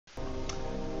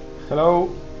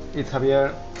Hello, it's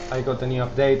Javier. I got a new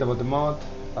update about the mod.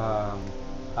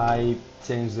 I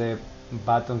changed the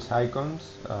buttons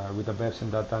icons with a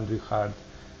version that Andrey Hard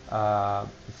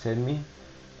sent me.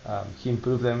 He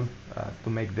improved them to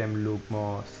make them look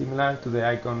more similar to the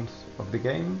icons of the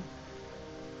game.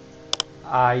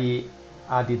 I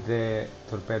added the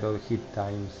Torpedo hit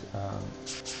times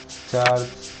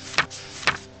charts.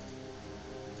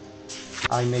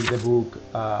 I make the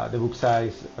book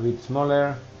size a bit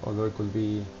smaller, although it could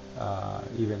be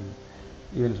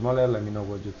even smaller. Let me know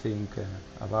what you think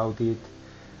about it.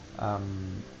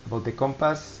 About the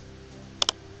compass,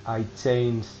 I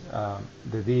changed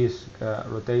the disc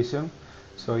rotation.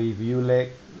 So if you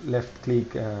left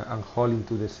click and hold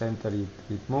into the center,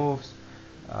 it moves.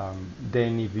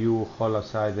 Then if you hold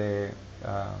outside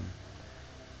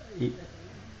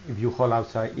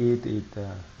it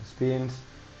spins.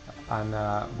 And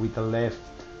with the left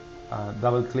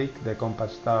double click, the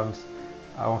compass turns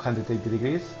 180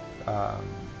 degrees,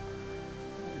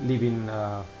 leaving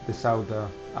the south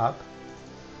up.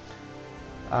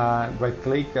 Right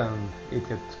click and it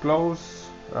gets close.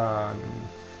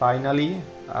 Finally,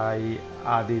 I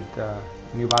added a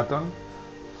new button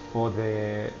for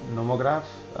the Nomograph,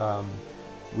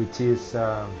 which is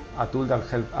a tool that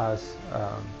helps us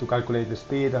to calculate the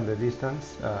speed and the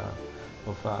distance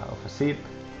of a ship.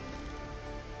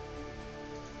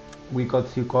 We got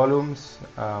 3 columns.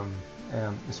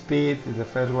 Speed is the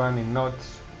first one in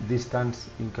knots, distance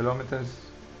in kilometers,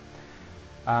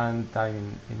 and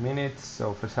time in minutes.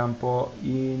 So for example,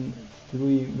 in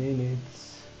 3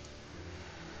 minutes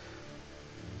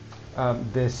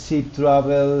the ship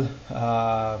travel,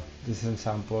 this is an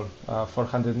example,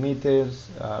 400 meters,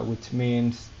 which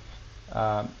means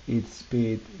its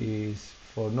speed is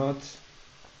 4 knots.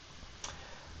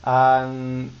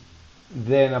 And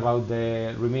then about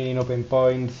the remaining open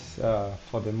points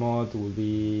for the mod will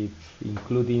be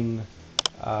including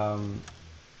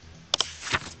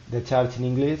the charts in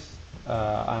English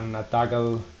and a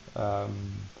toggle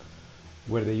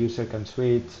where the user can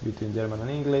switch between German and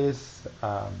English.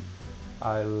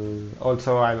 I'll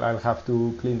have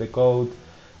to clean the code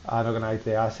and organize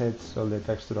the assets, all the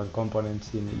texture and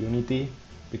components in Unity,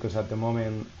 because at the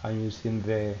moment I'm using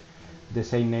the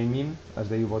same naming as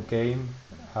the Uboat game,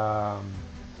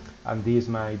 and this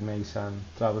might make some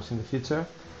troubles in the future.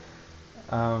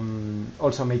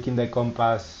 Also making the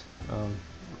compass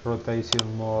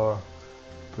rotation more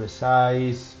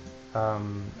precise,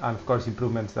 and of course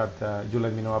improvements that you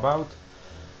let me know about.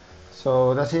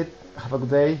 So that's it. Have a good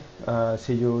day.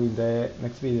 See you in the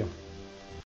next video.